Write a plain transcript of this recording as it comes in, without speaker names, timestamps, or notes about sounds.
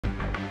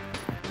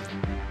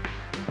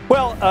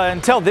Well,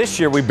 until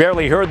this year, we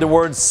barely heard the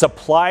word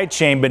supply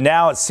chain, but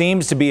now it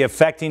seems to be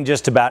affecting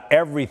just about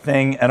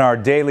everything in our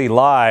daily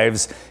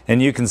lives.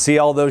 And you can see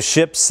all those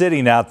ships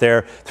sitting out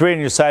there. 3 on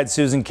your side,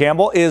 Susan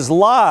Campbell is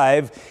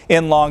live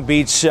in Long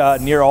Beach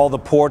near all the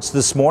ports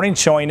this morning,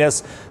 showing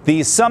us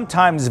the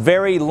sometimes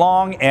very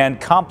long and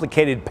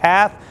complicated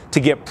path to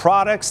get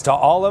products to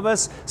all of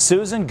us.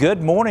 Susan,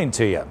 good morning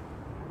to you.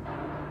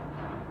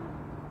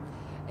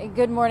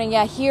 Good morning.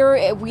 Yeah,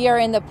 here we are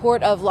in the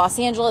port of Los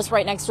Angeles,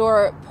 right next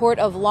door, port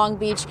of Long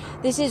Beach.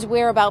 This is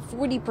where about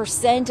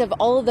 40% of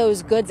all of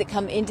those goods that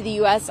come into the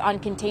U.S. on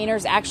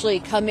containers actually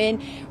come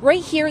in.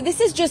 Right here, this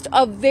is just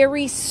a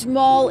very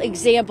small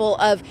example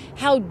of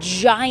how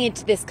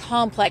giant this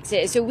complex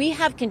is. So we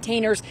have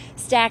containers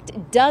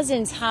stacked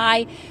dozens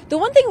high. The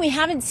one thing we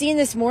haven't seen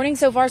this morning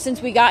so far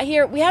since we got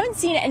here, we haven't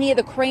seen any of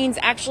the cranes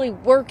actually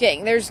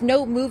working. There's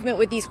no movement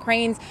with these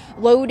cranes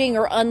loading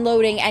or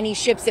unloading any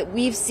ships that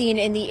we've seen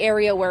in the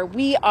area where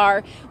we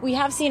are. We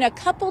have seen a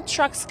couple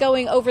trucks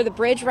going over the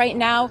bridge right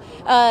now.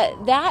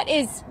 That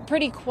is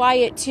pretty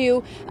quiet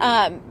too.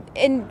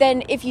 And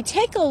then if you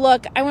take a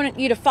look, I want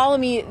you to follow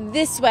me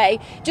this way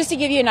just to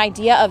give you an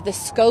idea of the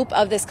scope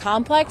of this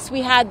complex.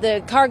 We had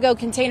the cargo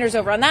containers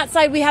over on that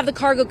side. We have the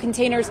cargo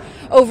containers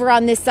over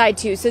on this side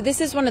too. So this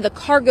is one of the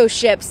cargo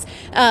ships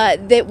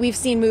that we've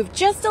seen move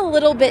just a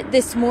little bit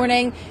this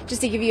morning,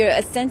 just to give you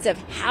a sense of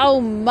how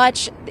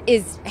much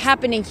is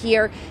happening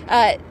here.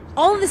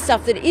 All of the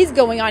stuff that is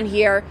going on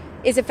here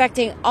is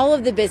affecting all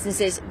of the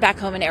businesses back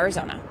home in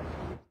Arizona.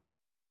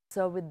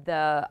 So with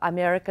the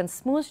American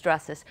smooth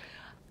dresses,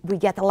 we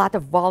get a lot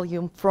of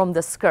volume from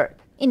the skirt.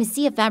 In a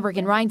sea of fabric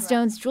and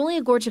rhinestones,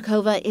 Julia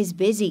Gorchakova is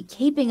busy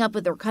keeping up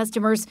with her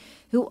customers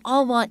who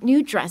all want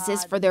new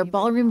dresses for their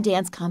ballroom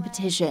dance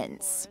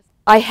competitions.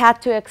 I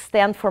had to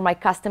extend for my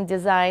custom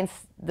designs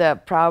the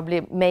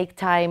probably make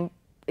time.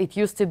 It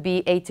used to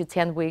be 8 to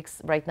 10 weeks.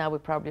 Right now, we're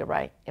probably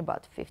right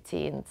about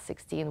 15,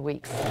 16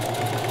 weeks.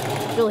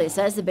 Julia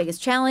says the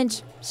biggest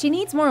challenge, she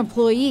needs more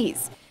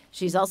employees.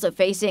 She's also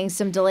facing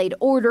some delayed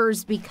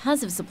orders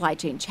because of supply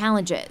chain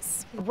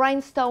challenges.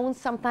 Rhinestones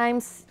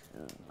sometimes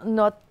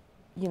not,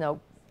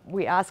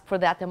 we ask for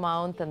that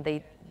amount and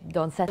they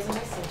don't set.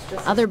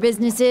 Other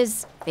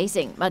businesses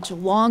facing much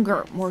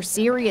longer, more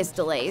serious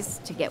delays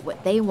to get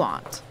what they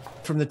want.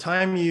 From the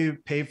time you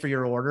pay for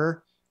your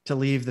order to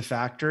leave the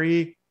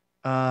factory,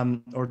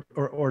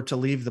 or to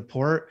leave the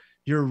port,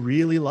 you're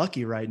really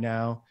lucky right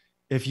now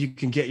if you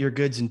can get your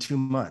goods in 2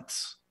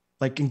 months.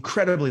 Like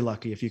incredibly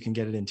lucky if you can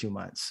get it in 2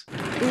 months.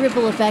 The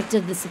ripple effect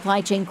of the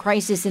supply chain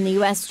crisis in the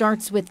U.S.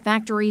 starts with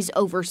factories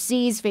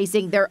overseas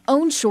facing their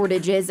own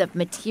shortages of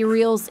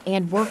materials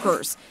and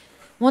workers.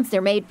 Once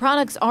they're made,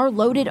 products are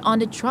loaded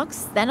onto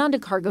trucks, then onto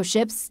cargo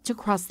ships to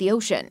cross the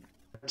ocean.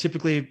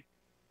 Typically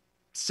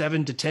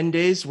 7 to 10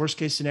 days, worst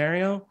case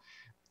scenario,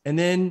 and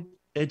then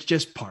it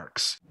just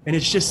parks. And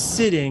it's just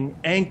sitting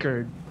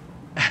anchored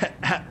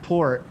at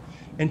port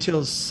until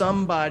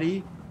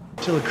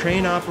a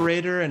crane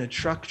operator and a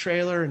truck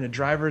trailer and a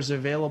driver is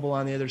available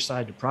on the other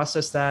side to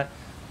process that,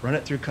 run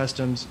it through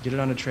customs, get it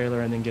on a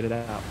trailer, and then get it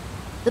out.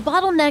 The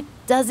bottleneck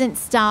doesn't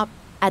stop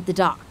at the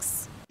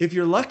docks. If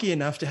you're lucky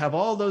enough to have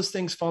all those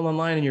things fall in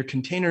line and your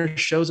container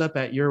shows up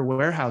at your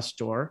warehouse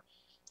door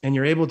and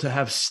you're able to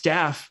have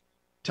staff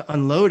to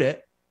unload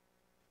it,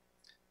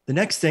 the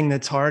next thing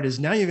that's hard is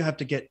now you have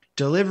to get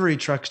delivery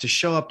trucks to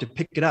show up to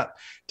pick it up,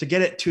 to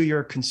get it to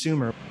your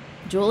consumer.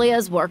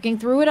 Julia's working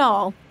through it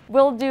all.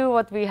 We'll do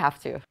what we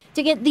have to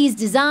get these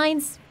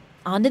designs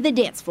onto the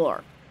dance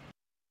floor.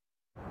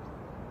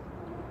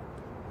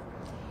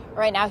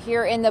 Right now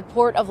here in the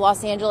port of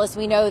Los Angeles,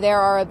 we know there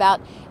are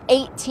about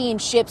 18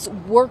 ships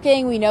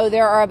working. We know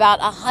there are about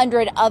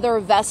 100 other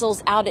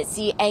vessels out at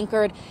sea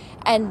anchored.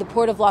 And the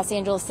Port of Los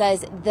Angeles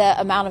says the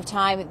amount of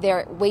time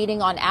they're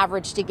waiting on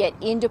average to get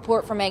into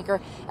port from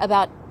anchor,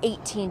 about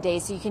 18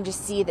 days. So you can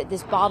just see that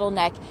this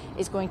bottleneck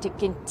is going to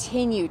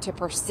continue to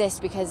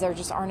persist because there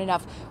just aren't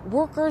enough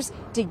workers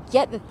to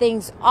get the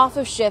things off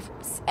of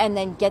ships and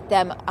then get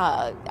them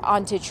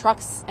onto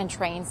trucks and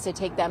trains to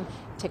take them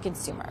to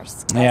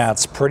consumers. Yeah,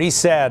 it's pretty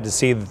sad to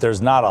see that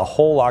there's not a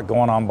whole lot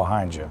going on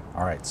behind you.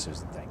 All right,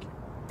 Susan, thank you.